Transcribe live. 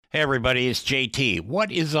Hey everybody, it's JT.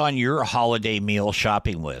 What is on your holiday meal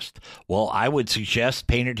shopping list? Well, I would suggest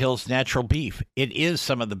Painted Hills Natural Beef. It is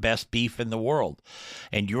some of the best beef in the world.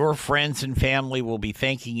 And your friends and family will be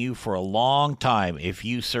thanking you for a long time if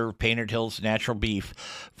you serve Painted Hills Natural Beef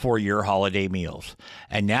for your holiday meals.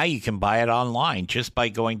 And now you can buy it online just by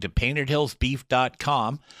going to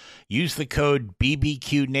paintedhillsbeef.com. Use the code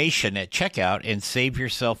BBQNation at checkout and save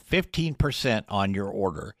yourself 15% on your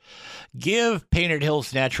order. Give Painted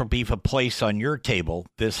Hills Natural Beef a place on your table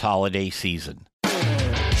this holiday season.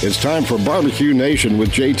 It's time for Barbecue Nation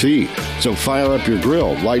with JT. So fire up your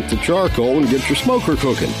grill, light the charcoal, and get your smoker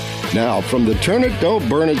cooking. Now, from the Turn It, Don't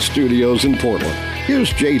Burn It studios in Portland,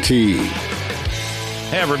 here's JT.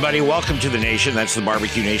 Hey, everybody. Welcome to the nation. That's the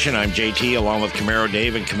Barbecue Nation. I'm JT, along with Camaro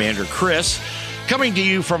Dave and Commander Chris, coming to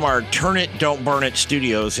you from our Turn It, Don't Burn It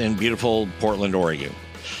studios in beautiful Portland, Oregon.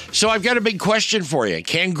 So I've got a big question for you.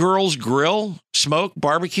 Can girls grill, smoke,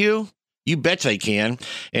 barbecue? You bet they can.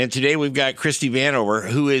 And today we've got Christy Vanover,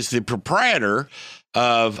 who is the proprietor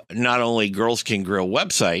of not only Girls Can Grill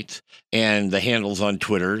website and the handles on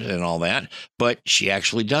Twitter and all that, but she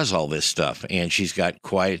actually does all this stuff. And she's got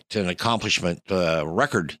quite an accomplishment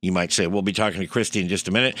record, you might say. We'll be talking to Christy in just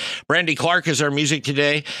a minute. Brandy Clark is our music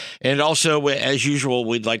today. And also, as usual,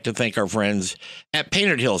 we'd like to thank our friends at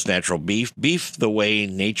Painted Hills Natural Beef, beef the way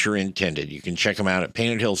nature intended. You can check them out at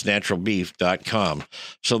paintedhillsnaturalbeef.com.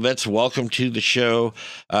 So let's welcome to the show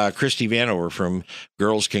Christy Vanover from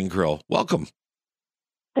Girls Can Grill. Welcome.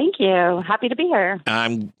 Thank you. Happy to be here.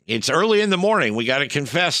 It's early in the morning. We got to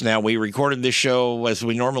confess now. We recorded this show as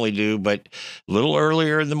we normally do, but a little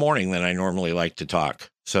earlier in the morning than I normally like to talk.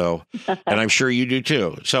 So, and I'm sure you do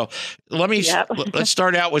too. So let's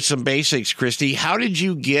start out with some basics, Christy. How did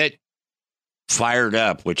you get fired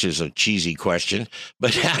up, which is a cheesy question,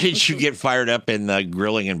 but how did you get fired up in the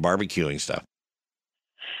grilling and barbecuing stuff?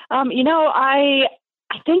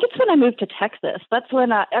 I think it's when I moved to Texas. That's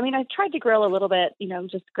when I tried to grill a little bit,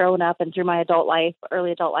 just growing up and through my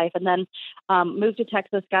early adult life, and then moved to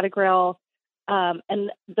Texas, got a grill.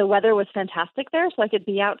 And the weather was fantastic there, so I could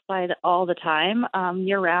be outside all the time,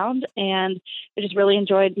 year round. And I just really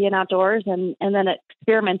enjoyed being outdoors and then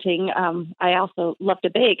experimenting. I also love to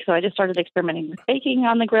bake, so I just started experimenting with baking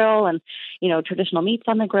on the grill and, traditional meats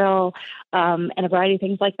on the grill, and a variety of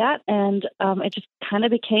things like that. And it just kind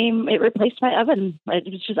of it replaced my oven. I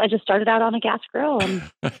just started out on a gas grill and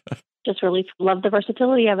just really loved the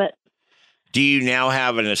versatility of it. Do you now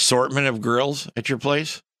have an assortment of grills at your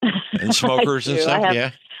place? And smokers and stuff, yeah.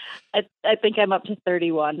 I think I'm up to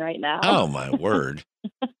 31 right now. Oh, my word.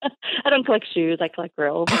 I don't collect shoes. I collect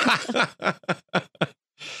grills.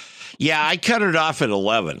 Yeah, I cut it off at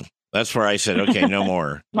 11. That's where I said, okay, no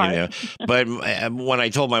more. But when I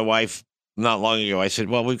told my wife not long ago, I said,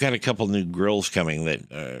 well, we've got a couple new grills coming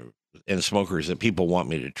that and smokers that people want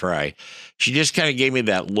me to try. She just kind of gave me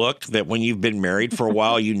that look that when you've been married for a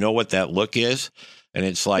while, you know what that look is. And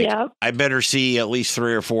it's like, I better see at least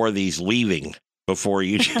 3 or 4 of these leaving before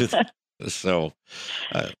you do that. So,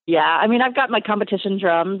 I've got my competition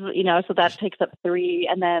drums, so that takes up 3.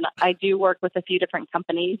 And then I do work with a few different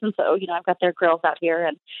companies. And so, I've got their grills out here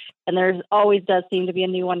and there's always does seem to be a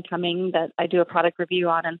new one coming that I do a product review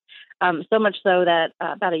on. And so much so that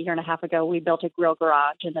about a year and a half ago, we built a grill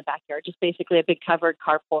garage in the backyard, just basically a big covered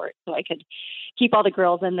carport so I could keep all the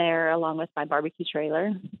grills in there along with my barbecue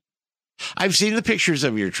trailer. I've seen the pictures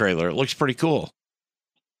of your trailer. It looks pretty cool.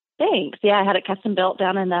 Thanks. Yeah, I had it custom built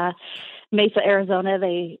down in Mesa, Arizona.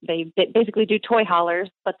 They basically do toy haulers,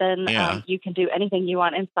 but then you can do anything you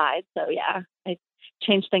want inside. So, I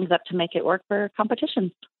changed things up to make it work for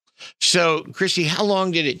competitions. So, Christy, how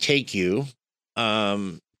long did it take you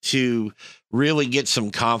to really get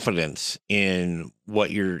some confidence in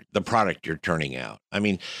the product you're turning out? I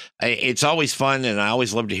mean, it's always fun, and I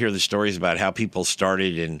always love to hear the stories about how people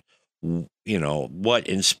started and what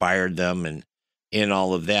inspired them and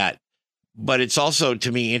all of that. But it's also,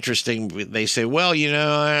 to me, interesting. They say, well,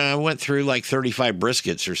 I went through like 35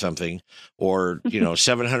 briskets or something, or,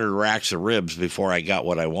 700 racks of ribs before I got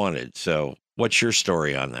what I wanted. So what's your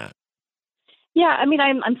story on that? Yeah,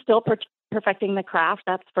 I'm still perfecting the craft.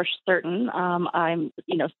 That's for certain. I'm,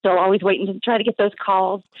 still always waiting to try to get those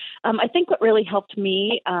calls. I think what really helped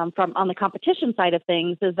me from on the competition side of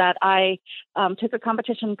things is that I took a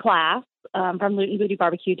competition class from Loot and Booty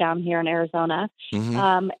Barbecue down here in Arizona.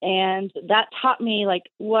 Mm-hmm. And that taught me like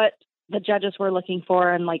what the judges were looking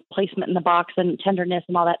for and like placement in the box and tenderness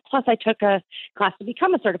and all that. Plus I took a class to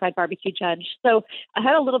become a certified barbecue judge. So I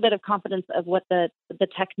had a little bit of confidence of what the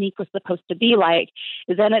technique was supposed to be like.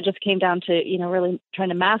 Then it just came down to, really trying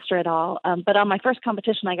to master it all. But on my first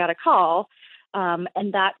competition, I got a call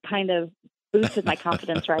And that kind of boosted my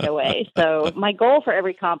confidence right away. So my goal for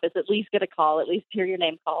every comp is at least get a call, at least hear your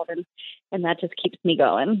name called, and that just keeps me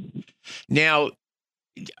going. Now,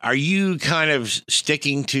 are you kind of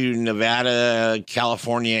sticking to Nevada,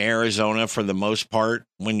 California, Arizona for the most part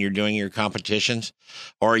when you're doing your competitions?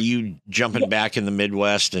 Or are you jumping back in the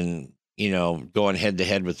Midwest and, going head to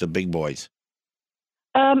head with the big boys?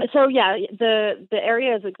 So yeah, the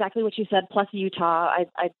area is exactly what you said, plus Utah.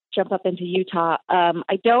 I jump up into Utah.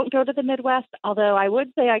 I don't go to the Midwest, although I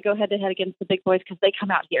would say I go head to head against the big boys because they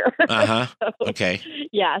come out here. Uh-huh. So, okay.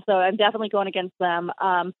 Yeah, so I'm definitely going against them.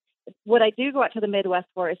 What I do go out to the Midwest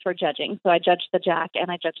for is for judging. So I judge the Jack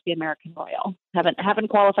and I judge the American Royal. Haven't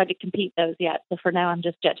qualified to compete those yet. So for now, I'm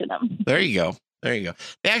just judging them. There you go.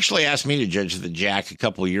 They actually asked me to judge the Jack a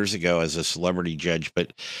couple of years ago as a celebrity judge,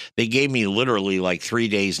 but they gave me literally like 3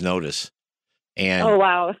 days notice. And, oh,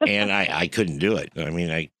 wow. And I couldn't do it. I mean,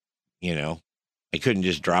 I couldn't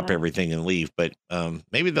just drop everything and leave, but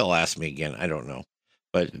maybe they'll ask me again. I don't know.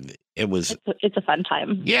 But it's a fun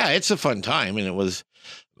time. Yeah, it's a fun time. And it was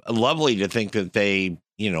lovely to think that they,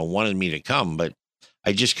 wanted me to come, but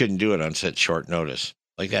I just couldn't do it on such short notice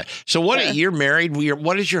like that. So you're married.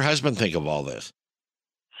 What does your husband think of all this?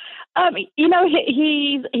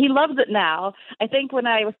 He loves it now. I think when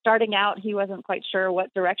I was starting out, he wasn't quite sure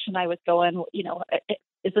what direction I was going.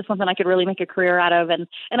 Is this something I could really make a career out of? And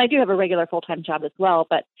I do have a regular full-time job as well,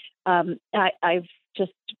 but I've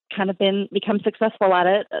just kind of become successful at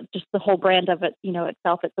it. Just the whole brand of it,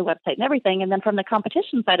 itself, it's the website and everything. And then from the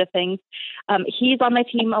competition side of things, he's on my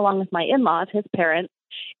team along with my in-laws, his parents,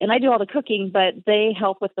 and I do all the cooking, but they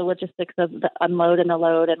help with the logistics of the unload and the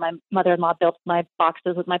load. And my mother-in-law built my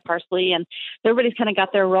boxes with my parsley, and everybody's kind of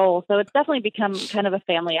got their role. So it's definitely become kind of a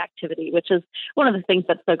family activity, which is one of the things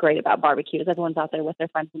that's so great about barbecue is everyone's out there with their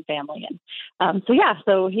friends and family. And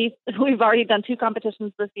so we've already done 2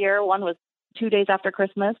 competitions this year. One was 2 days after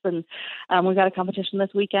Christmas, and we've got a competition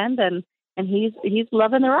this weekend, and he's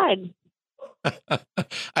loving the ride.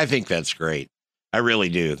 I think that's great. I really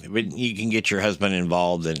do. You can get your husband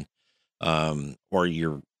involved and, or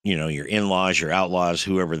your in-laws, your outlaws,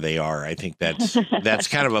 whoever they are. I think that's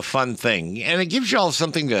kind of a fun thing. And it gives you all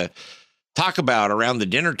something to talk about around the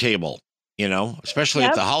dinner table, especially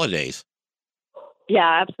at the holidays.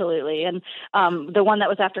 Yeah, absolutely. And the one that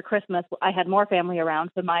was after Christmas, I had more family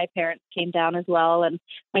around. So my parents came down as well, and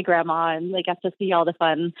my grandma, and they got to see all the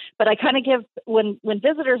fun. But I kind of give, when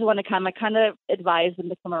visitors want to come, I kind of advise them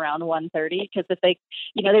to come around 1:30, because if they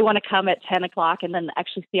want to come at 10 o'clock and then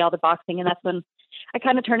actually see all the boxing. And that's when I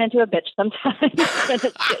kind of turn into a bitch sometimes when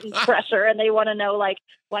it's getting pressure and they want to know, like,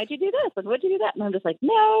 why'd you do this? And what'd you do that? And I'm just like,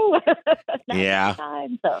 no. Yeah.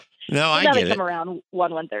 Time. So no, I get it. Come around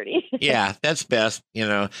 1:30. Yeah, that's best.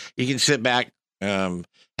 You can sit back, have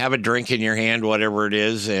a drink in your hand, whatever it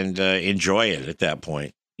is, and enjoy it at that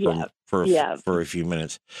point. For a few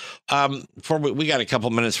minutes. We got a couple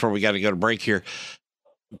minutes before we got to go to break here.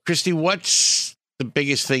 Christy, what's the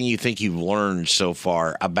biggest thing you think you've learned so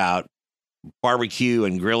far about barbecue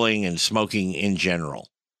and grilling and smoking in general?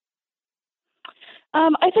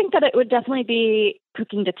 I think that it would definitely be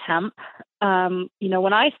cooking to temp.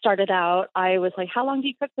 When I started out, I was like, how long do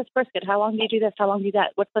you cook this brisket? How long do you do this? How long do you do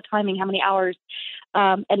that? What's the timing? How many hours?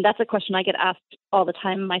 And that's a question I get asked all the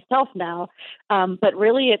time myself now. But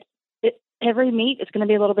really, every meat is going to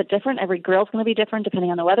be a little bit different. Every grill is going to be different depending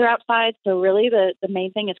on the weather outside. So really, the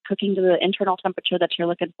main thing is cooking to the internal temperature that you're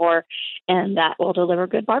looking for, and that will deliver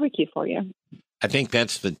good barbecue for you. I think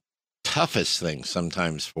that's the toughest thing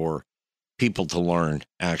sometimes for people to learn,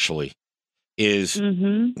 actually, is,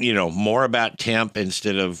 more about temp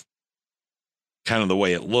instead of kind of the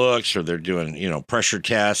way it looks, or they're doing, pressure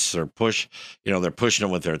tests or they're pushing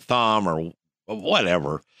it with their thumb or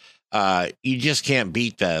whatever. You just can't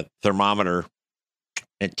beat the thermometer.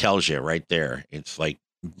 It tells you right there. It's like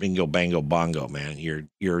bingo, bango, bongo, man.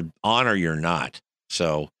 You're on or you're not.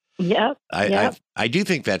 So I do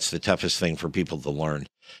think that's the toughest thing for people to learn.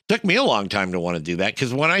 Took me a long time to want to do that,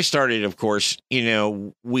 because when I started, of course,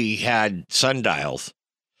 we had sundials,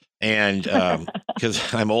 and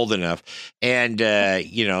because I'm old enough, and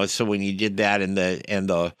so when you did that, and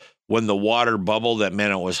when the water bubbled, that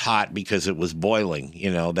meant it was hot because it was boiling,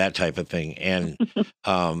 that type of thing. And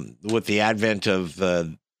with the advent of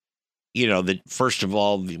first of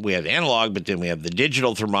all, we had analog, but then we have the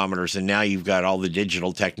digital thermometers, and now you've got all the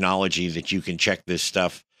digital technology that you can check this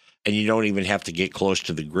stuff, and you don't even have to get close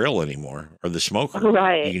to the grill anymore or the smoker.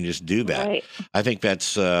 Right. You can just do that. Right. I think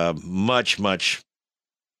that's much, much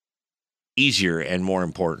easier and more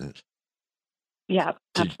important. Yeah,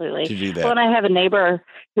 absolutely. to do that. Well, and I have a neighbor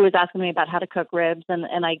who was asking me about how to cook ribs,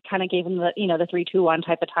 and I kind of gave him the 3-2-1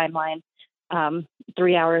 type of timeline.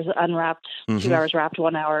 3 hours unwrapped, 2 hours wrapped,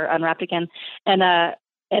 1 hour unwrapped again, and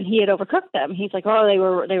he had overcooked them. He's like, oh, they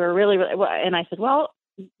were really, and I said, well,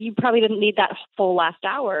 you probably didn't need that full last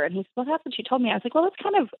hour. And he said, well, that's what you told me. I was like, well, that's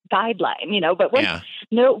kind of guideline, but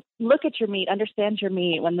look at your meat, understand your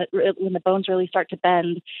meat. When the bones really start to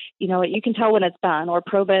bend, you can tell when it's done, or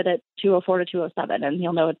probe it at 204 to 207 and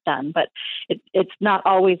you'll know it's done. But it's not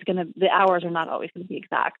always the hours are not always going to be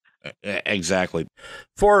exact. Exactly.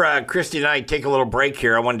 Before Christy and I take a little break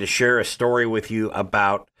here, I wanted to share a story with you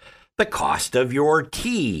about the cost of your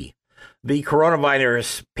tea. The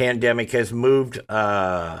coronavirus pandemic has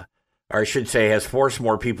has forced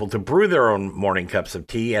more people to brew their own morning cups of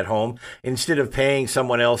tea at home instead of paying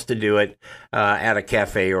someone else to do it at a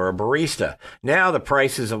cafe or a barista. Now the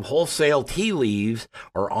prices of wholesale tea leaves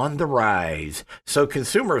are on the rise, so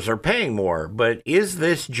consumers are paying more. But is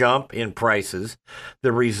this jump in prices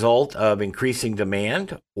the result of increasing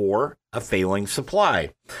demand or a failing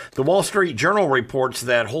supply? The Wall Street Journal reports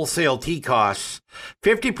that wholesale tea costs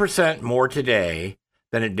 50% more today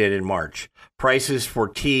than it did in March. Prices for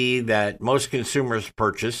tea that most consumers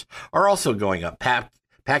purchase are also going up.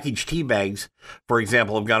 Packaged tea bags, for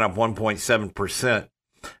example, have gone up 1.7%.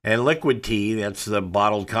 And liquid tea, that's the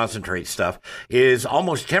bottled concentrate stuff, is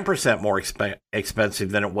almost 10% more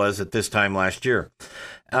expensive than it was at this time last year.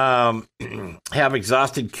 Have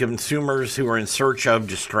exhausted consumers who are in search of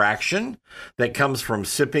distraction that comes from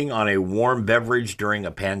sipping on a warm beverage during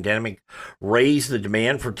a pandemic raised the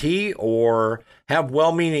demand for tea, or have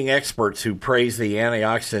well-meaning experts who praise the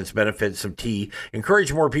antioxidants benefits of tea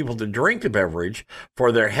encourage more people to drink the beverage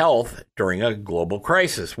for their health during a global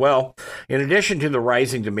crisis? Well, in addition to the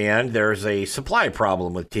rising demand, there's a supply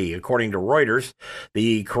problem with tea. According to Reuters,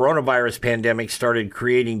 the coronavirus pandemic started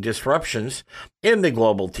creating disruptions in the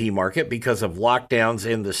global tea market because of lockdowns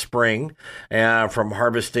in the spring, from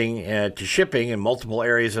harvesting to shipping, and multiple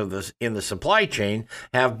areas of in the supply chain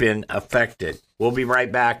have been affected. We'll be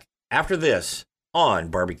right back after this on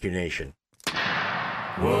Barbecue Nation.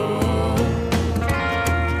 Whoa.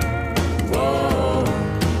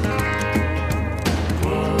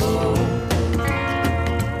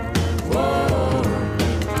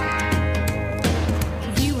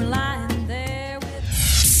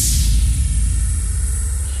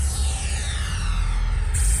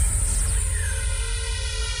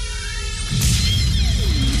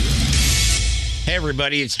 Hey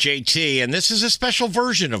everybody, it's JT, and this is a special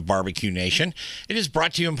version of Barbecue Nation. It is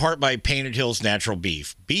brought to you in part by Painted Hills Natural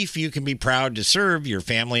Beef. Beef you can be proud to serve your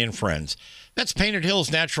family and friends. That's Painted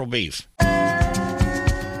Hills Natural Beef.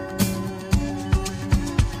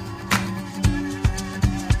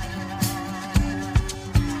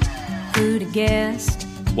 Food a guest.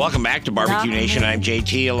 Welcome back to Barbecue Nation. I'm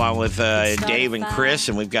JT along with Dave and Chris,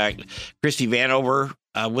 and we've got Christy Vanover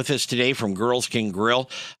with us today from Girls Can Grill,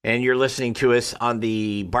 and you're listening to us on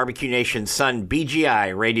the Barbecue Nation Sun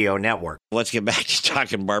BGI radio network. Let's get back to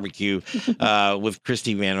talking barbecue with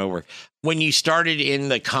Christy Vanover. When you started in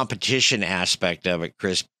the competition aspect of it,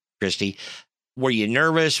 Christy, were you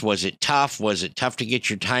nervous? Was it tough? Was it tough to get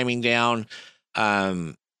your timing down?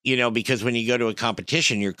 Because when you go to a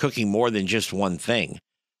competition, you're cooking more than just one thing.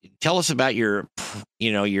 Tell us about your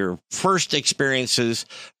first experiences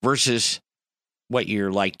versus what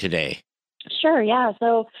you're like today. Sure. Yeah.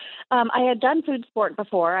 So I had done food sport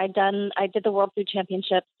before. I did the World Food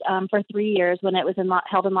Championships for 3 years when it was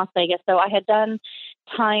held in Las Vegas. So I had done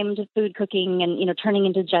timed food cooking and, turning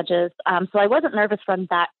into judges. So I wasn't nervous from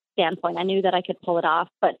that standpoint. I knew that I could pull it off,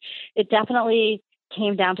 but it definitely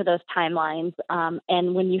came down to those timelines.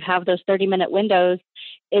 And when you have those 30-minute windows,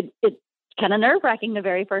 it's kind of nerve-wracking the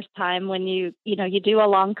very first time when you do a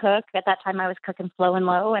long cook. At that time I was cooking slow and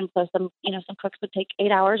low, and so some cooks would take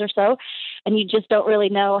 8 hours or so, and you just don't really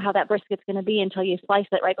know how that brisket's going to be until you slice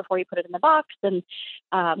it right before you put it in the box. And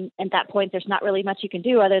at that point there's not really much you can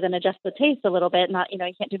do other than adjust the taste a little bit. You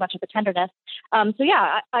can't do much of the tenderness.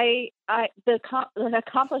 The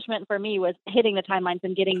accomplishment for me was hitting the timelines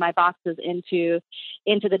and getting my boxes into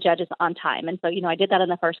the judges on time. And so I did that in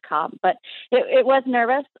the first comp, but it was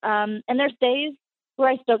nervous. And there's days where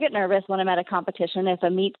I still get nervous when I'm at a competition. If a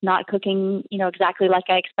meat's not cooking, exactly like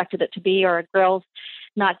I expected it to be, or a grill's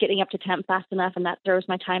not getting up to temp fast enough, and that throws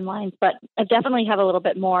my timelines. But I definitely have a little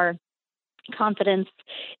bit more confidence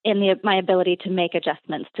in my ability to make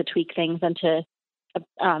adjustments, to tweak things, and to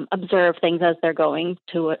observe things as they're going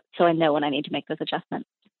to it, so I know when I need to make those adjustments.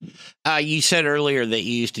 You said earlier that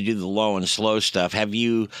you used to do the low and slow stuff. Have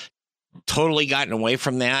you totally gotten away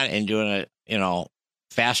from that and doing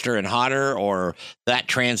faster and hotter, or that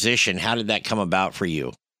transition? How did that come about for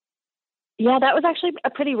you? Yeah, that was actually a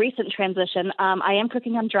pretty recent transition. I am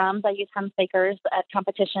cooking on drums. I use Huns Bakers at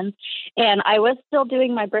competitions, and I was still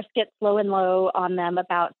doing my brisket slow and low on them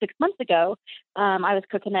about 6 months ago. I was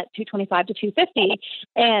cooking at 225 to 250,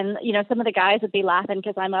 and some of the guys would be laughing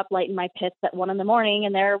because I'm up lighting my pits at 1 a.m,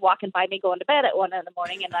 and they're walking by me going to bed at 1 a.m,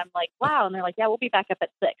 and I'm like, wow, and they're like, yeah, we'll be back up at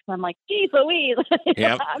 6. And I'm like, geez Louise,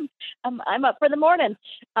 Yep. I'm up for the morning.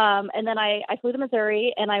 And then I flew to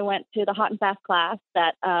Missouri, and I went to the hot and fast class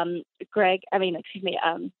that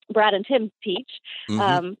Brad and Tim teach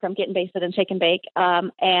from Getting Basted and Shake and Bake,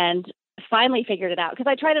 and finally figured it out because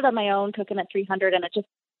I tried it on my own cooking at 300, and it just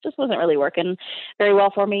wasn't really working very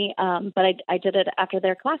well for me. But I did it after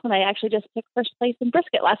their class, and I actually just took first place in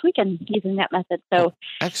brisket last weekend using that method. So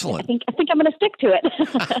excellent. I think I'm going to stick to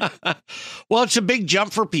it. Well, it's a big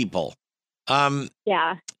jump for people.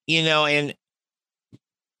 Yeah. And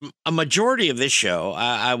a majority of this show,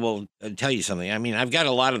 I will tell you something. I mean, I've got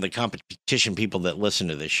a lot of the competition people that listen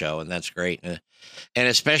to this show, and that's great. And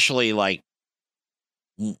especially like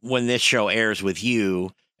when this show airs with you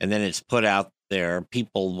and then it's put out there,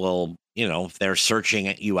 people will, if they're searching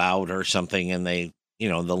at you out or something, and they,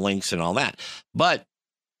 the links and all that. But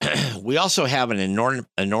we also have an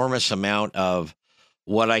enormous amount of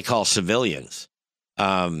what I call civilians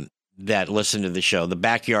that listen to the show, the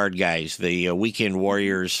backyard guys, the weekend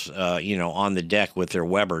warriors, on the deck with their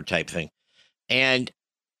Weber type thing. And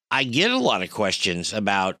I get a lot of questions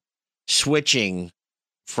about switching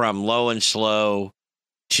from low and slow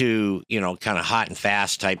to, kind of hot and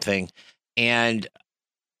fast type thing. And,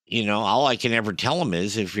 all I can ever tell them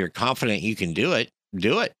is if you're confident you can do it,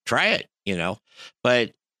 try it,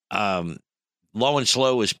 But low and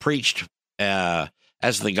slow was preached as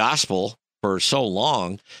the gospel for so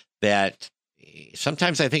long that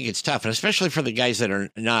sometimes I think it's tough, and especially for the guys that are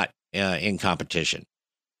not in competition.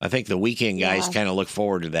 I think the weekend guys kind of look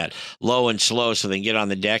forward to that low and slow so they can get on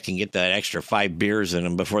the deck and get that extra 5 beers in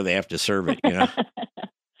them before they have to serve it,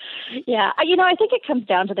 Yeah. I think it comes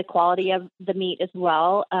down to the quality of the meat as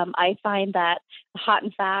well. I find that hot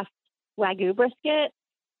and fast Wagyu brisket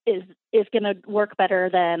is going to work better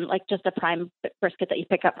than like just a prime brisket that you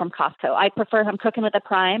pick up from Costco. I prefer, if I'm cooking with a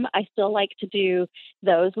prime, I still like to do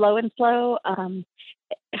those low and slow.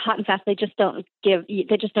 Hot and fast, they just don't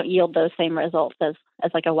yield those same results as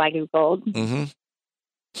like a Wagyu Gold.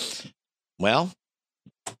 Mm-hmm. Well,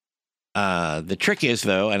 the trick is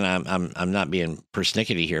though, and I'm not being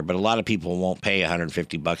persnickety here, but a lot of people won't pay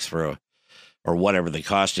 $150 for or whatever the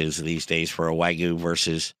cost is these days for a Wagyu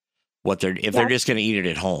versus what they're just going to eat it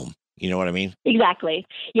at home. You know what I mean? Exactly.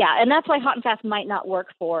 Yeah. And that's why hot and fast might not work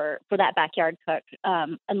for that backyard cook.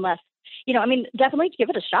 Unless, definitely give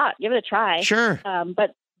it a shot, give it a try. Sure.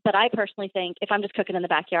 But I personally think if I'm just cooking in the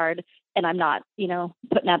backyard and I'm not,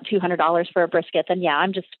 putting out $200 for a brisket, then yeah,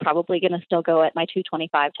 I'm just probably going to still go at my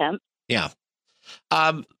 225 temp. Yeah.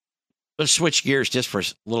 Let's switch gears just for a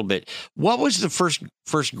little bit. What was the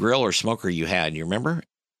first grill or smoker you had? You remember?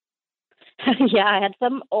 Yeah, I had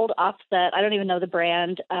some old offset. I don't even know the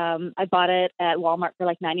brand. I bought it at Walmart for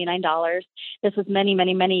like $99. This was many,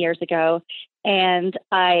 many, many years ago. And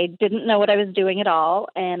I didn't know what I was doing at all.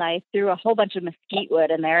 And I threw a whole bunch of mesquite wood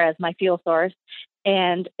in there as my fuel source.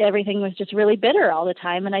 And everything was just really bitter all the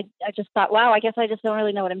time. And I just thought, wow, I guess I just don't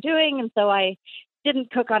really know what I'm doing. And so I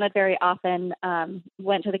didn't cook on it very often,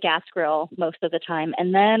 went to the gas grill most of the time.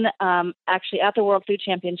 And then actually at the World Food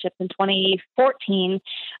Championships in 2014,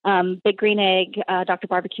 Big Green Egg, Dr.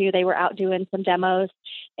 Barbecue, they were out doing some demos,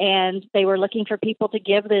 and they were looking for people to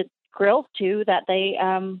give the grills to that they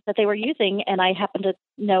were using. And I happened to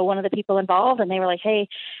know one of the people involved, and they were like, hey,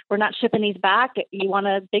 we're not shipping these back. You want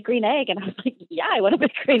a Big Green Egg? And I was like, yeah, I want a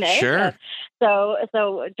Big Green Egg. Sure. So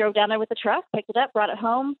drove down there with the truck, picked it up, brought it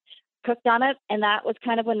home, cooked on it, and that was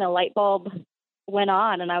kind of when the light bulb went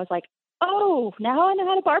on, and I was like, oh, now I know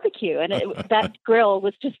how to barbecue. And that grill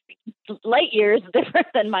was just light years different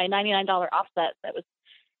than my $99 offset that was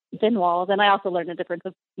thin walls. And I also learned the difference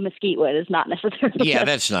of mesquite wood is not necessarily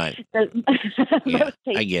that's not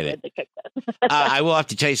I get it. I will have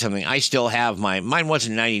to tell you something. I still have mine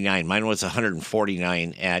wasn't 99, mine was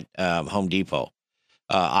 149 at Home Depot.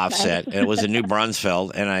 Offset. And it was a new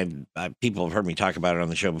Brunsfeld, and I people have heard me talk about it on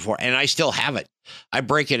the show before, and I still have it. I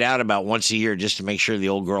break it out about once a year just to make sure the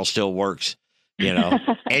old girl still works,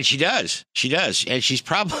 and she does, and she's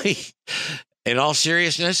probably, in all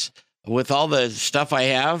seriousness, with all the stuff I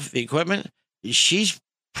have, the equipment, she's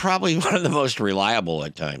probably one of the most reliable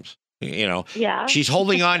at times. Yeah. She's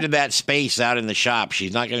holding on to that space out in the shop.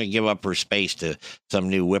 She's not going to give up her space to some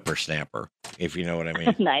new whippersnapper, if you know what I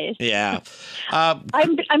mean. Nice. Yeah.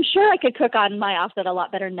 I'm sure I could cook on my offset a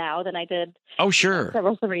lot better now than I did. Oh, sure.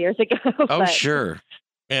 Several years ago. Oh, but, sure.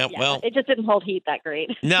 Yeah. Well, it just didn't hold heat that great.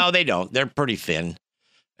 No, they don't. They're pretty thin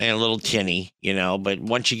and a little tinny, but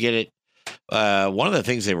once you get it, one of the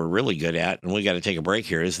things they were really good at, and we got to take a break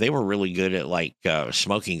here, is they were really good at like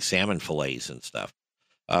smoking salmon fillets and stuff.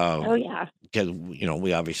 Oh yeah, because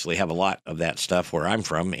we obviously have a lot of that stuff where I'm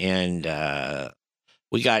from, and I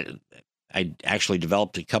actually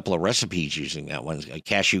developed a couple of recipes using that one, a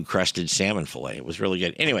cashew crusted salmon fillet. It was really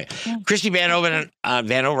good. Anyway, Christy Vanover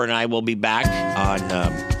and I will be back on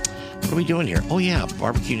what are we doing here? Oh yeah,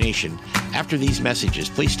 Barbecue Nation. After these messages,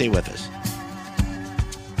 please stay with us.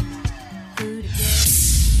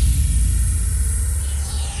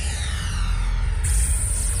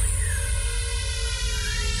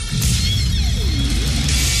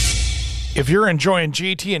 If you're enjoying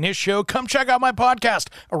JT and his show, come check out my podcast,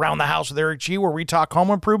 Around the House with Eric G., where we talk home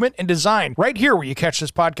improvement and design right here where you catch this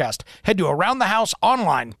podcast. Head to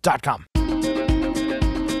AroundTheHouseOnline.com.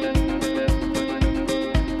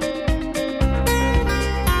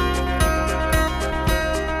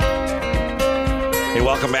 Hey,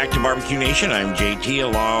 welcome back to Barbecue Nation. I'm JT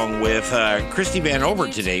along with Christy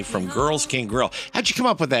Vanover today from Girls Can Grill. How'd you come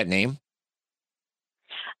up with that name?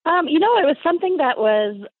 It was something that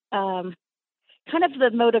was kind of the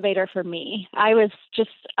motivator for me. I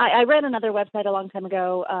ran another website a long time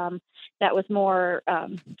ago that was more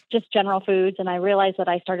just general foods, and I realized that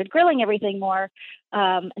I started grilling everything more.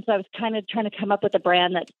 And so I was kind of trying to come up with a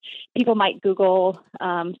brand that people might Google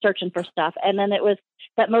searching for stuff. And then it was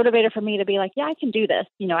that motivator for me to be like, yeah, I can do this.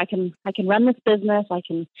 I can run this business. I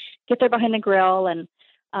can get there behind the grill. And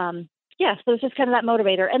so it's just kind of that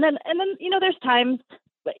motivator. And then, there's times,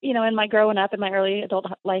 in my growing up in my early adult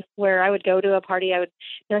life where I would go to a party, they're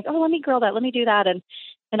like, oh, let me grill that. Let me do that. And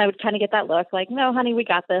I would kind of get that look like, no, honey, we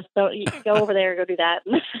got this. So you go over there, go do that.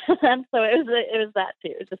 And so it was that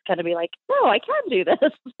too. It's just kind of be like, oh, I can do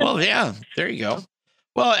this. Well, yeah, there you go.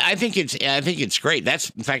 Well, I think it's great.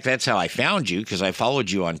 That's how I found you, because I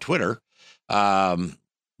followed you on Twitter.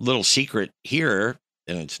 Little secret here,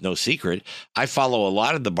 and it's no secret, I follow a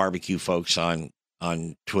lot of the barbecue folks on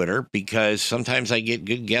Twitter because sometimes I get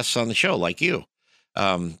good guests on the show like you.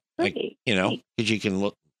 Because you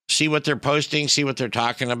can see what they're posting, see what they're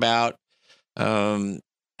talking about,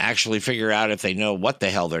 actually figure out if they know what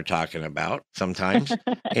the hell they're talking about sometimes,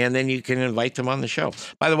 and then you can invite them on the show.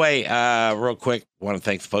 By the way, real quick, I want to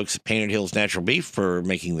thank the folks at Painted Hills Natural Beef for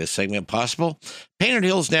making this segment possible. Painted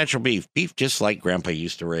Hills Natural Beef just like Grandpa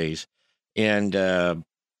used to raise. And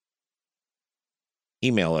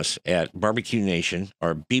email us at barbecuenation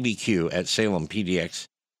or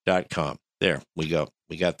bbq@salempdx.com. There we go.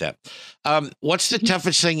 We got that. What's the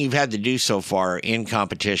toughest thing you've had to do so far in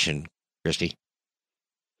competition, Christy?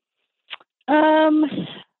 I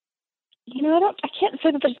can't say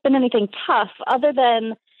that there's been anything tough other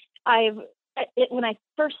than when I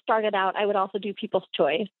first started out, I would also do People's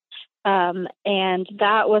Choice. And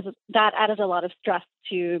that added a lot of stress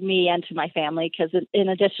to me and to my family, because in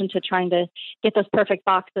addition to trying to get those perfect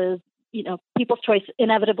boxes, People's Choice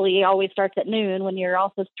inevitably always starts at noon when you're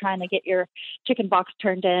also trying to get your chicken box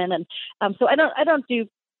turned in. And so I don't do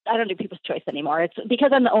People's Choice anymore. It's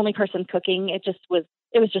because I'm the only person cooking. It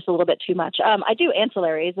was just a little bit too much. I do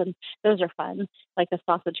ancillaries, and those are fun, like the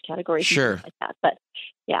sausage category, sure, like that. But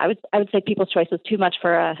yeah, I would say People's Choice is too much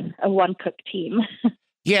for a one cook team.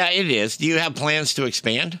 Yeah, it is. Do you have plans to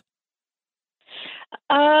expand?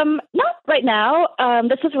 Not right now.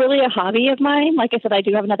 This is really a hobby of mine. Like I said, I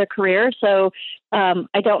do have another career, so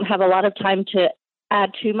I don't have a lot of time to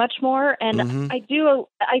add too much more. And I do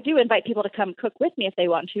invite people to come cook with me if they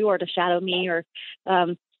want to, or to shadow me, or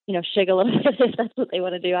shig a little bit if that's what they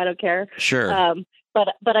want to do. I don't care. Sure.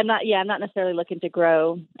 But I'm not necessarily looking to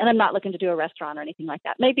grow, and I'm not looking to do a restaurant or anything like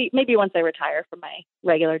that. Maybe once I retire from my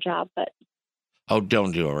regular job, but. Oh,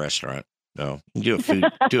 don't do a restaurant. No, do a food.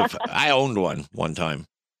 I owned one time.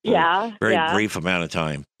 Yeah. Very brief amount of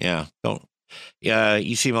time. Yeah. Don't. Yeah.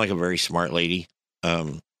 You seem like a very smart lady.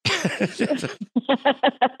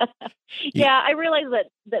 Yeah, I realize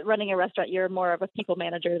that running a restaurant, you're more of a people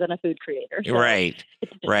manager than a food creator. So right.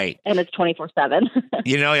 And it's 24/7.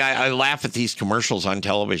 I laugh at these commercials on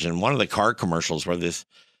television. One of the car commercials where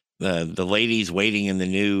the lady's waiting in the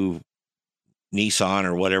new Nissan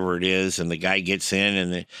or whatever it is, and the guy gets in,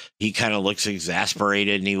 and he kind of looks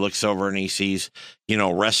exasperated, and he looks over and he sees,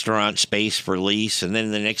 restaurant space for lease. And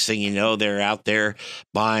then the next thing you know, they're out there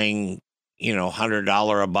buying,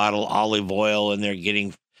 $100 a bottle olive oil, and they're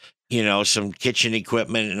getting, some kitchen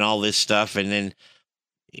equipment and all this stuff. And then,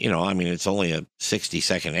 I mean, it's only a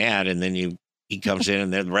 60-second ad. And then he comes in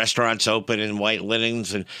and the restaurant's open in white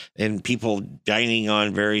linens and people dining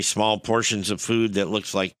on very small portions of food that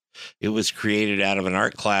looks like it was created out of an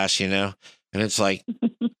art class, And it's like,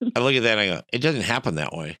 I look at that and I go, it doesn't happen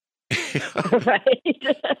that way.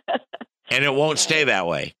 Right. And it won't stay that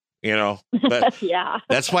way, But yeah.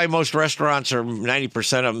 That's why most restaurants, or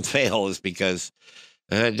 90% of them, fail, is because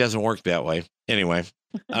it doesn't work that way. Anyway,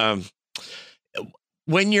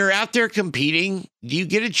 when you're out there competing, do you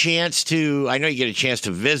get a chance to? I know you get a chance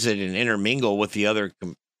to visit and intermingle with the other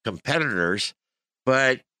competitors,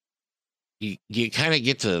 but you kind of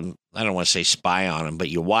get to, I don't want to say spy on them, but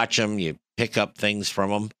you watch them, you pick up things from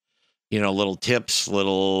them, little tips,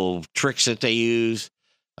 little tricks that they use.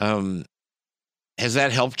 Has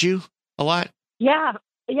that helped you a lot?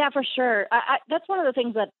 Yeah, for sure. That's one of the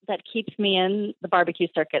things that keeps me in the barbecue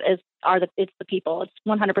circuit it's the people. It's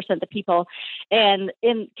 100% the people. And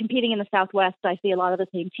in competing in the Southwest, I see a lot of the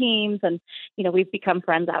same teams, and we've become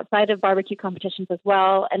friends outside of barbecue competitions as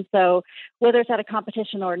well. And so whether it's at a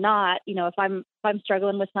competition or not, if I'm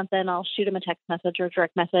struggling with something, I'll shoot them a text message or a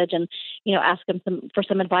direct message, and ask them for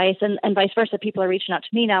some advice, and vice versa. People are reaching out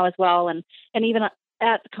to me now as well, and even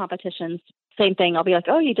at competitions. Same thing. I'll be like,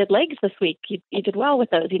 oh, you did legs this week. You did well with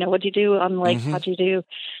those. What'd you do on legs? How'd you do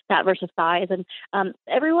that versus thighs? And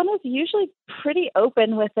everyone is usually pretty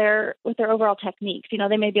open with their overall techniques.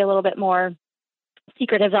 They may be a little bit more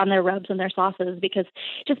secretive on their rubs and their sauces, because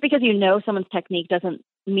just because someone's technique doesn't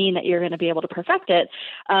mean that you're going to be able to perfect it.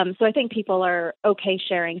 So I think people are okay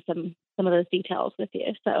sharing some of those details with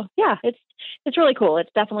you. So yeah, it's really cool.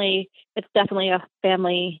 It's definitely a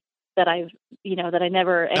family that I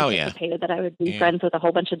never anticipated that I would be friends with a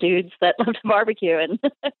whole bunch of dudes that love to barbecue, and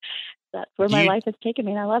that's where my life has taken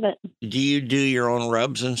me, and I love it. Do you do your own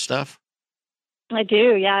rubs and stuff? I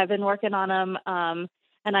do. Yeah, I've been working on them,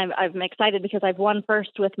 and I'm excited because I've won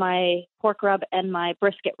first with my pork rub and my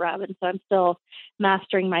brisket rub, and so I'm still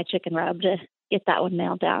mastering my chicken rub to get that one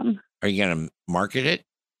nailed down. Are you going to market it?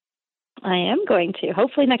 I am going to.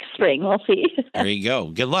 Hopefully next spring. We'll see. There you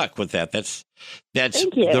go. Good luck with that. That's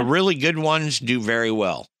Thank you. The really good ones do very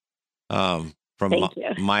well, from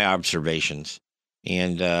my observations.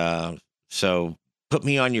 And so put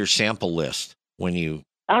me on your sample list when you.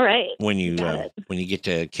 All right. When you get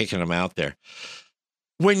to kicking them out there.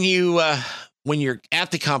 When you're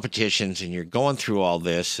at the competitions and you're going through all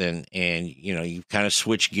this, and you kind of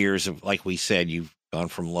switch gears of, like we said, you've gone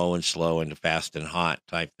from low and slow into fast and hot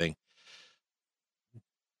type thing.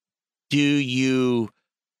 Do you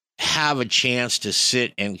have a chance to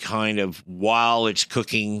sit and kind of, while it's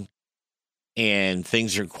cooking and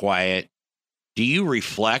things are quiet, do you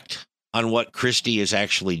reflect on what Christy is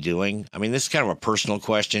actually doing? I mean, this is kind of a personal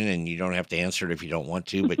question, and you don't have to answer it if you don't want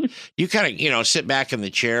to, but you kind of, sit back in the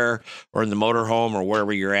chair or in the motorhome or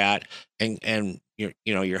wherever you're at, and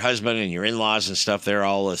your husband and your in-laws and stuff, they're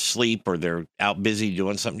all asleep or they're out busy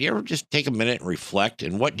doing something. Do you ever just take a minute and reflect?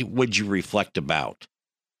 And what would you reflect about?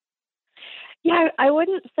 Yeah, I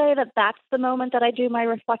wouldn't say that that's the moment that I do my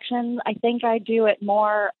reflection. I think I do it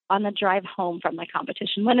more on the drive home from the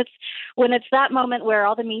competition. When it's that moment where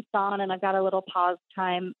all the meat's on and I've got a little pause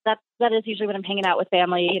time, that is usually when I'm hanging out with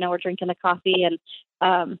family. We're drinking a coffee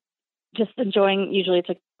and just enjoying. Usually it's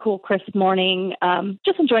a cool, crisp morning,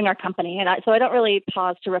 just enjoying our company. And so I don't really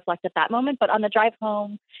pause to reflect at that moment. But on the drive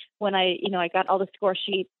home, when I got all the score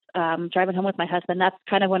sheets, driving home with my husband, that's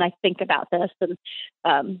kind of when I think about this and.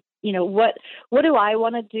 What do I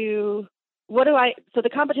want to do? So the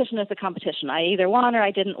competition is the competition. I either won or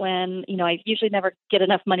I didn't win. I usually never get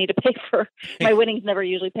enough money to pay for my winnings. Never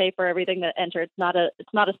usually pay for everything that enter. It's not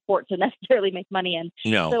a sport to necessarily make money in.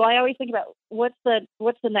 No. So I always think about what's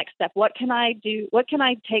the next step? What can I do? What can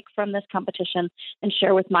I take from this competition and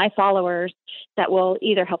share with my followers that will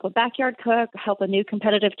either help a backyard cook, help a new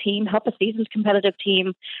competitive team, help a seasoned competitive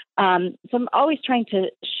team. So I'm always trying to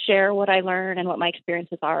share what I learn and what my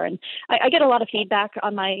experiences are. And I get a lot of feedback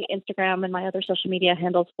on my Instagram and my other social media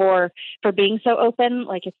handles for being so open.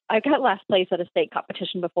 Like, if I got last place at a state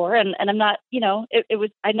competition before, and I'm not, it was,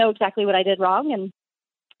 I know exactly what I did wrong,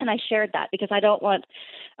 and I shared that because I don't want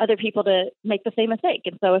other people to make the same mistake.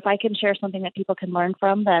 And so if I can share something that people can learn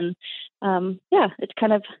from, then it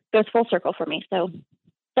kind of goes full circle for me. So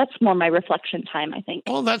that's more my reflection time, I think.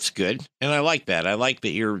 Well, that's good. And I like that. I like that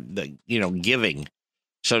you're giving,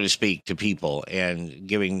 so to speak, to people, and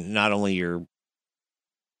giving not only your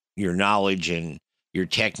knowledge and your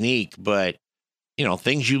technique, but,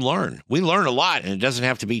 things you learn. We learn a lot, and it doesn't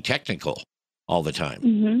have to be technical all the time.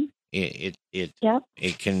 Mm-hmm.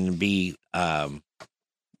 It can be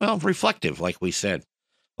well, reflective, like we said,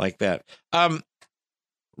 like that.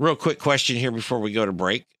 Real quick question here before we go to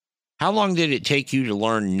break. How long did it take you to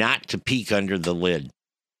learn not to peek under the lid?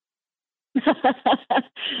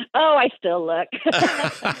 Oh, I still look.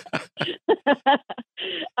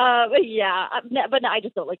 But no, I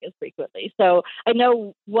just don't look as frequently. So I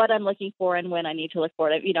know what I'm looking for and when I need to look for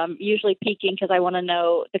it. I'm usually peeking because I want to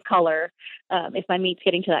know the color, if my meat's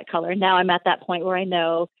getting to that color. Now I'm at that point where I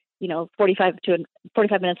know, 45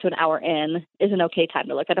 minutes to an hour in is an okay time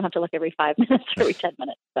to look. I don't have to look every 5 minutes or every 10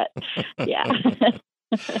 minutes, but yeah.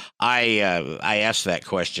 I asked that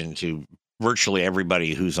question to virtually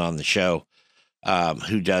everybody who's on the show,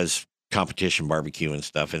 who does competition barbecue and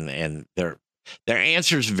stuff, and their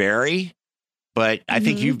answers vary, but I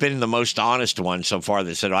think you've been the most honest one so far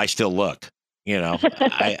that said, I still look,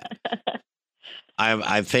 I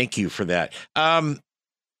thank you for that.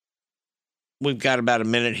 We've got about a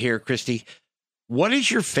minute here, Christy. What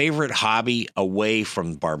is your favorite hobby away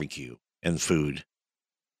from barbecue and food?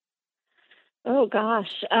 Oh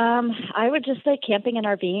gosh. I would just say camping and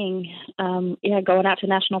RVing. Going out to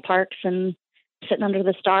national parks and sitting under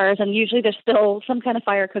the stars, and usually there's still some kind of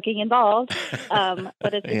fire cooking involved.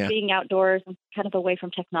 But it's just being outdoors and kind of away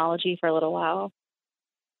from technology for a little while.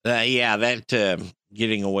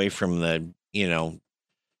 Getting away from the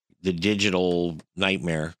digital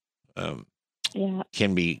nightmare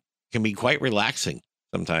can be quite relaxing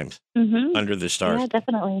sometimes under the stars. Yeah,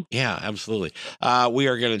 definitely. Yeah, absolutely. We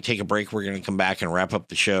are going to take a break. We're going to come back and wrap up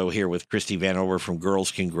the show here with Christy Vanover from Girls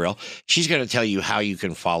Can Grill. She's going to tell you how you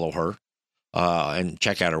can follow her and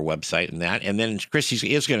check out her website and that. And then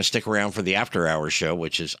Christy is going to stick around for the after hours show,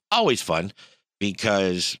 which is always fun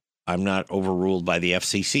because I'm not overruled by the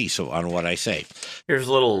FCC. So on what I say, here's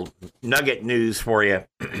a little nugget news for you.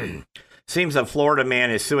 Seems a Florida man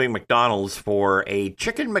is suing McDonald's for a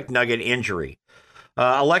chicken McNugget injury.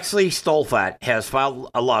 Alexei Stolfat has filed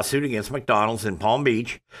a lawsuit against McDonald's in Palm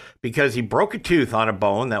Beach because he broke a tooth on a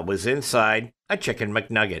bone that was inside a chicken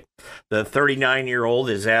McNugget. The 39-year-old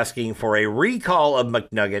is asking for a recall of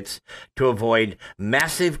McNuggets to avoid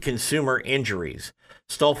massive consumer injuries.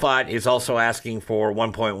 Stolfat is also asking for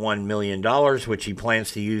 $1.1 million, which he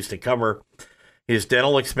plans to use to cover his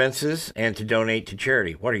dental expenses and to donate to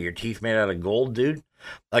charity. What are your teeth made out of gold, dude?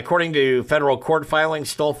 According to federal court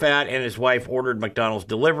filings, Stolfat and his wife ordered McDonald's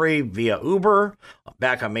delivery via Uber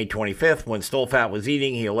back on May 25th. When Stolfat was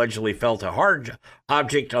eating, he allegedly felt a hard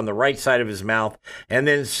object on the right side of his mouth and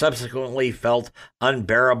then subsequently felt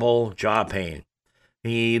unbearable jaw pain.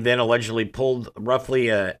 He then allegedly pulled roughly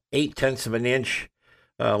a 0.8 of an inch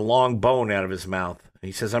long bone out of his mouth.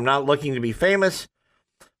 He says, I'm not looking to be famous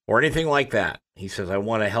or anything like that. He says, I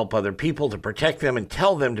want to help other people, to protect them, and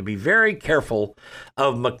tell them to be very careful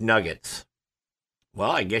of McNuggets. Well,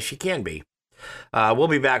 I guess you can be. We'll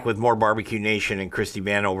be back with more Barbecue Nation and Christy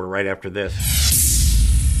Vanover right after this.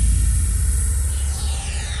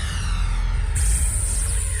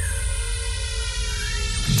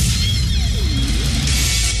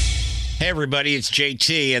 Hey everybody, it's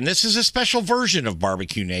JT, and this is a special version of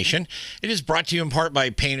Barbecue Nation. It is brought to you in part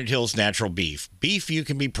by Painted Hills Natural Beef. Beef you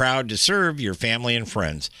can be proud to serve your family and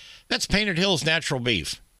friends. That's Painted Hills Natural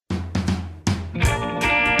Beef. Knock,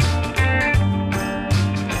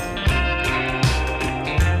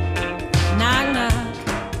 knock,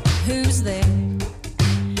 who's there?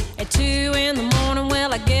 At 2 in the morning,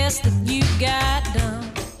 well, I guess that you got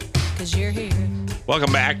done, 'cause you're here.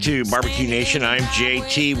 Welcome back to Barbecue Nation. I'm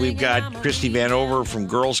JT. We've got Christy Vanover from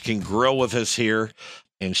Girls Can Grill with us here.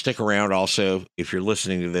 And stick around also, if you're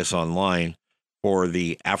listening to this online, for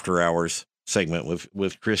the after hours segment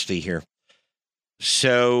with Christy here.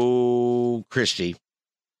 So, Christy,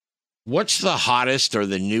 what's the hottest or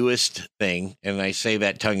the newest thing, and I say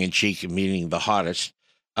that tongue-in-cheek, meaning the hottest,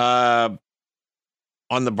 on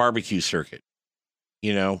the barbecue circuit?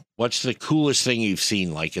 What's the coolest thing you've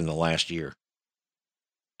seen, like, in the last year?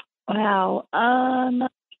 Wow. I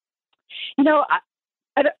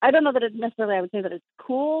don't know that it's necessarily, I would say that it's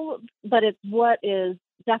cool, but it's what is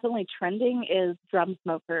definitely trending is drum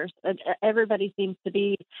smokers. Everybody seems to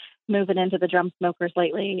be moving into the drum smokers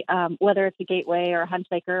lately, whether it's a Gateway or a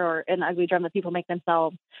Hunsaker or an ugly drum that people make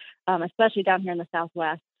themselves, especially down here in the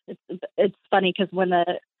Southwest. It's funny because when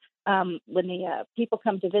the people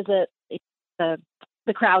come to visit,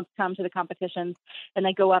 the crowds come to the competitions and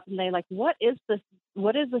they go up and they like, what is this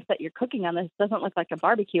that you're cooking on? This doesn't look like a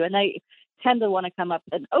barbecue. And they tend to want to come up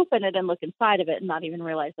and open it and look inside of it and not even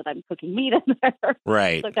realize that I'm cooking meat in there.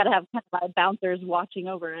 Right. So I've got to have kind of my bouncers watching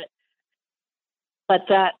over it. But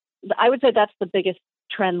I would say that's the biggest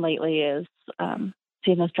trend lately is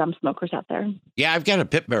seeing those drum smokers out there. Yeah, I've got a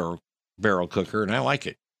pit barrel cooker and I like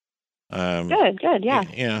it. Good. Yeah.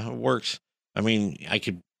 Yeah, it works. I mean, I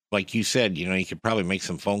could, like you said, you could probably make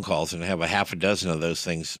some phone calls and have a half a dozen of those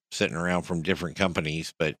things sitting around from different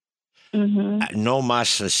companies, but no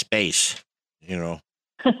más space,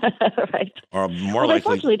 Right. or more They likely.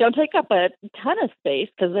 fortunately don't take up a ton of space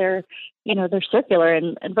because they're circular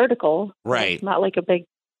and vertical. Right. It's not like a big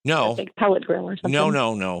pellet grill or something.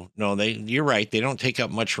 No. You're right. They don't take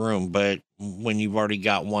up much room, but when you've already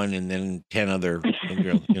got one and then 10 other,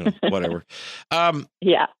 whatever.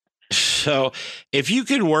 Yeah. So if you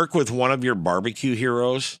could work with one of your barbecue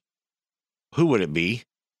heroes, who would it be?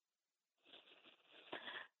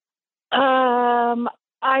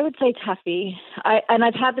 I would say Tuffy.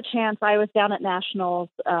 I've had the chance. I was down at Nationals,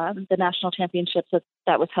 the national championships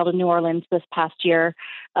that was held in New Orleans this past year,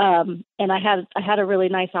 and I had a really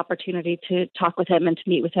nice opportunity to talk with him and to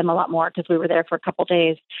meet with him a lot more because we were there for a couple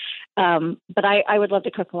days. But I would love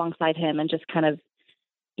to cook alongside him and just kind of,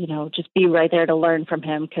 just be right there to learn from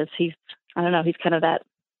him because he's kind of that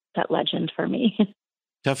legend for me.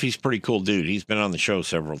 Tuffy's a pretty cool dude. He's been on the show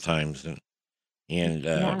several times, and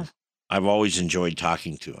Yeah. I've always enjoyed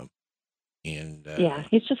talking to him. And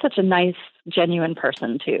he's just such a nice, genuine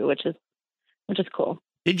person too, which is cool.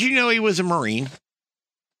 Did you know he was a Marine?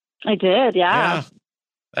 I did, yeah.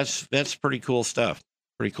 That's pretty cool stuff.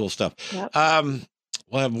 Pretty cool stuff. Yep.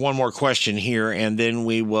 We'll have one more question here, and then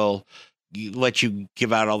we will let you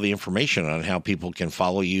give out all the information on how people can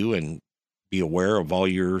follow you and be aware of all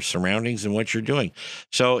your surroundings and what you're doing.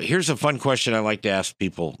 So here's a fun question I like to ask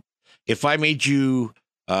people. If I made you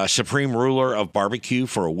supreme ruler of barbecue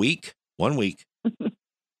for 1 week,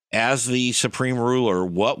 as the supreme ruler,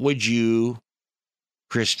 what would you,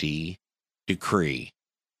 Christy, decree?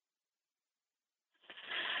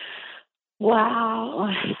 Wow,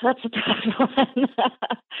 that's a tough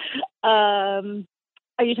one.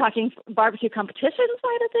 Are you talking barbecue competition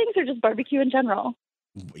side of things or just barbecue in general?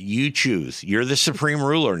 You choose. You're the supreme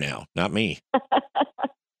ruler now, not me.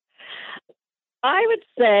 I would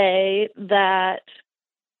say that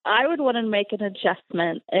I would want to make an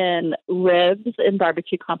adjustment in ribs in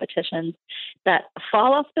barbecue competitions. That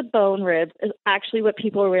fall off the bone ribs is actually what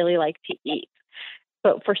people really like to eat.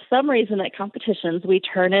 But for some reason at competitions, we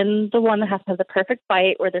turn in the one that has to have the perfect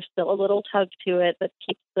bite where there's still a little tug to it that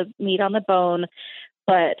keeps the meat on the bone.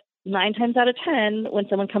 But 9 times out of 10, when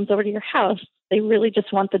someone comes over to your house, they really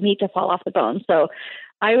just want the meat to fall off the bone. So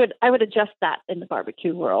I would adjust that in the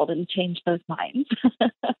barbecue world and change those minds.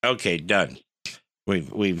 Okay, done.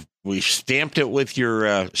 We've stamped it with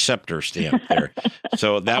your scepter stamp there.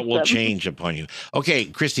 So that will change upon you. Okay,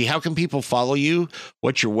 Christy, how can people follow you?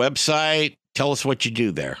 What's your website? Tell us what you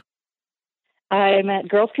do there. I'm at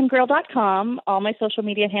girlscangrill.com. All my social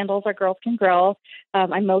media handles are Girls Can Grill.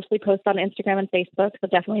 I mostly post on Instagram and Facebook, so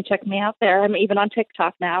definitely check me out there. I'm even on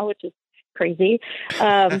TikTok now, which is crazy.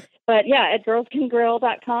 But yeah, at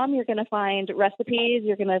girlscangrill.com, you're going to find recipes.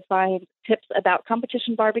 You're going to find tips about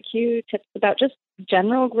competition barbecue, tips about just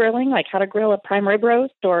general grilling, like how to grill a prime rib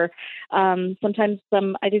roast, or sometimes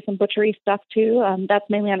I do some butchery stuff too. That's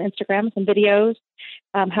mainly on Instagram, some videos,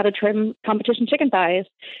 how to trim competition chicken thighs.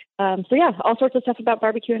 So yeah, all sorts of stuff about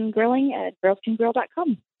barbecue and grilling at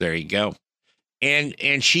girlscangrill.com. There you go.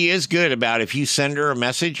 And she is good about, if you send her a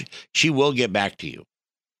message, she will get back to you.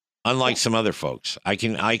 Unlike some other folks,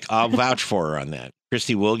 I'll vouch for her on that.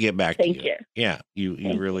 Christy will get back to you. Thank you. Yeah, you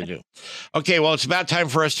really do. Okay, well, it's about time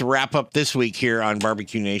for us to wrap up this week here on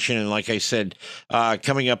Barbecue Nation. And like I said,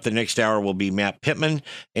 coming up the next hour will be Matt Pittman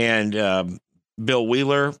and Bill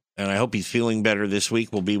Wheeler. And I hope he's feeling better this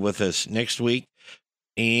week. Will be with us next week.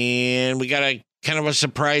 And we got a kind of a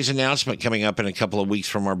surprise announcement coming up in a couple of weeks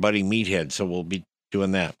from our buddy Meathead. So we'll be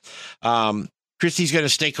doing that. Christy's going to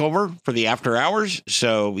stake over for the after hours,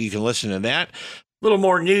 so you can listen to that. A little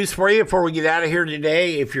more news for you before we get out of here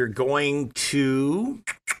today. If you're going to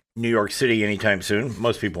New York City anytime soon,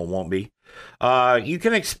 most people won't be, you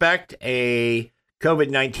can expect a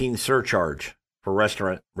COVID-19 surcharge for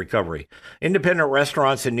restaurant recovery. Independent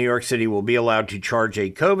restaurants in New York City will be allowed to charge a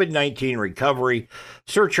COVID-19 recovery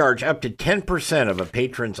surcharge up to 10% of a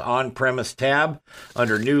patron's on-premise tab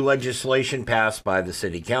under new legislation passed by the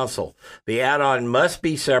City Council. The add-on must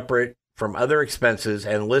be separate from other expenses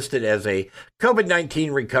and listed as a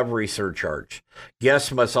COVID-19 recovery surcharge.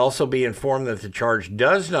 Guests must also be informed that the charge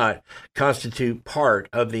does not constitute part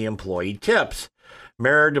of the employee tips.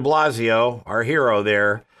 Mayor de Blasio, our hero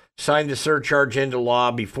there, signed the surcharge into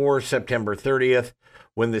law before September 30th,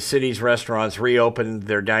 when the city's restaurants reopened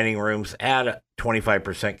their dining rooms at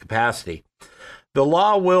 25% capacity. The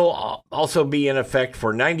law will also be in effect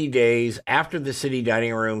for 90 days after the city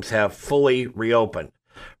dining rooms have fully reopened.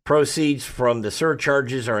 Proceeds from the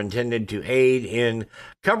surcharges are intended to aid in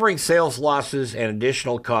covering sales losses and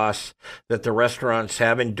additional costs that the restaurants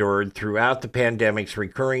have endured throughout the pandemic's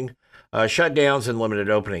recurring shutdowns and limited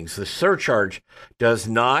openings. The surcharge does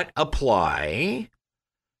not apply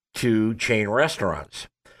to chain restaurants.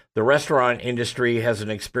 The restaurant industry has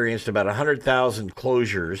experienced about 100,000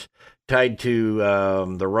 closures tied to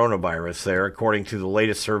the coronavirus there, according to the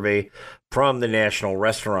latest survey from the National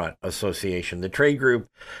Restaurant Association. The trade group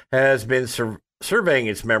has been surveying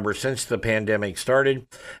its members since the pandemic started,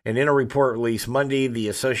 and in a report released Monday, the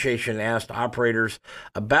association asked operators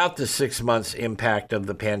about the 6 months impact of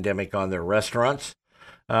the pandemic on their restaurants.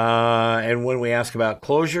 And when we ask about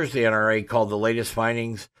closures, the NRA called the latest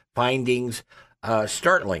findings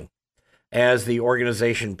startling, as the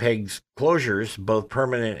organization pegs closures, both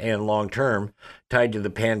permanent and long-term, tied to the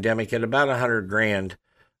pandemic at about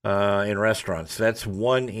 $100,000 in restaurants. That's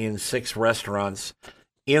 1 in 6 restaurants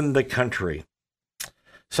in the country.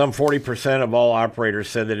 Some 40% of all operators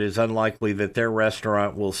said that it is unlikely that their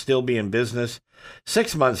restaurant will still be in business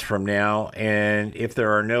 6 months from now, and if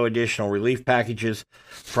there are no additional relief packages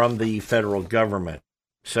from the federal government.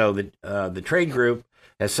 So the trade group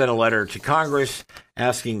has sent a letter to Congress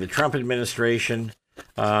asking the Trump administration,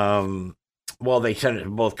 they sent it to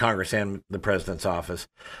both Congress and the president's office,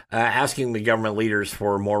 asking the government leaders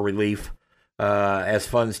for more relief as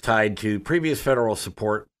funds tied to previous federal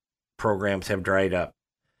support programs have dried up.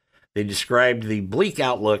 They described the bleak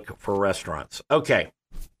outlook for restaurants. Okay,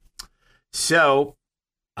 so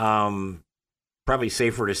probably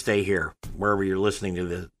safer to stay here, wherever you're listening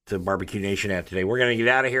to Barbecue Nation at today. We're going to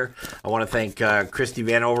get out of here. I want to thank Christy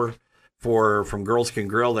Vanover from Girls Can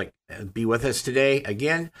Grill that be with us today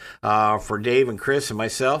again. For Dave and Chris and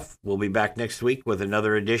myself, we'll be back next week with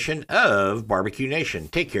another edition of Barbecue Nation.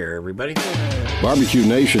 Take care, everybody. Barbecue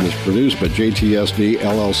Nation is produced by JTSD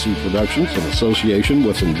LLC Productions in association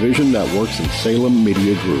with Envision Networks and Salem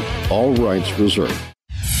Media Group. All rights reserved.